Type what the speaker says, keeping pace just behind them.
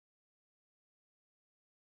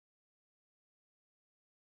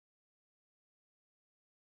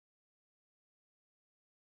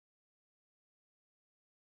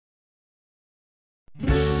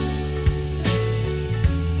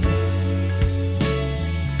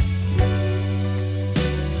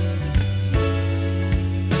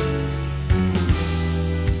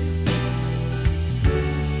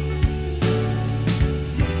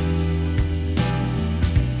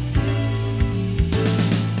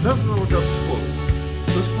Das ist aber ganz toll.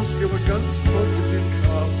 Das passt mir aber ganz toll in den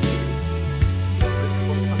Kram.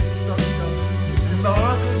 Was kann ich da wieder?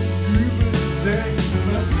 Nageln, Dübel, Sägen,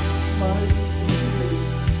 das ist mein Leben.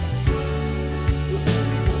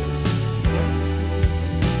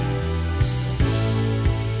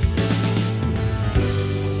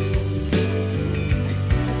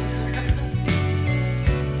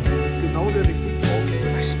 Genau der richtige Raum.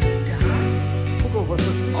 Was steht da? Guck mal, was das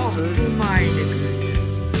ist. Ach du meine Güte.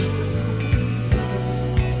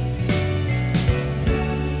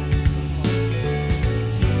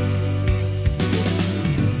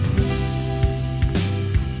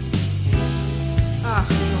 Ach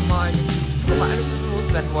du meine Güte. Guck mal, alles, was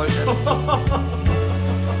loswerden wollte.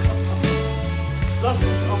 Das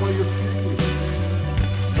ist aber jetzt wirklich.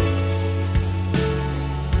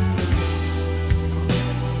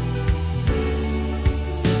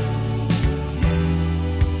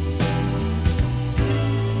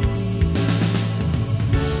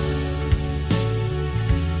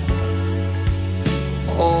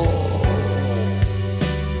 Oh.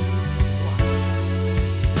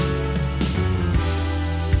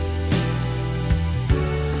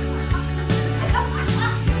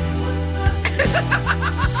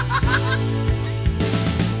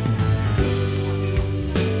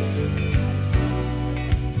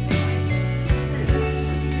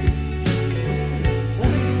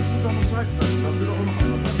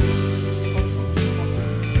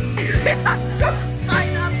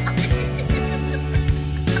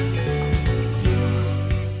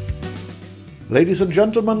 Ladies and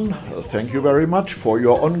gentlemen, thank you very much for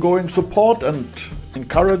your ongoing support and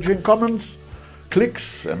encouraging comments,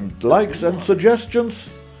 clicks and likes and suggestions.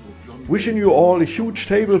 Wishing you all a huge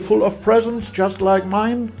table full of presents just like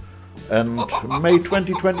mine. And may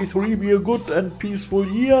 2023 be a good and peaceful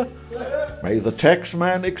year. May the tax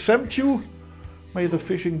man exempt you. May the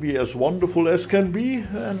fishing be as wonderful as can be.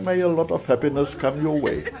 And may a lot of happiness come your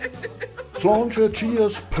way. Slange,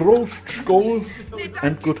 cheers, Prost, Skål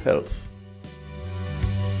and good health.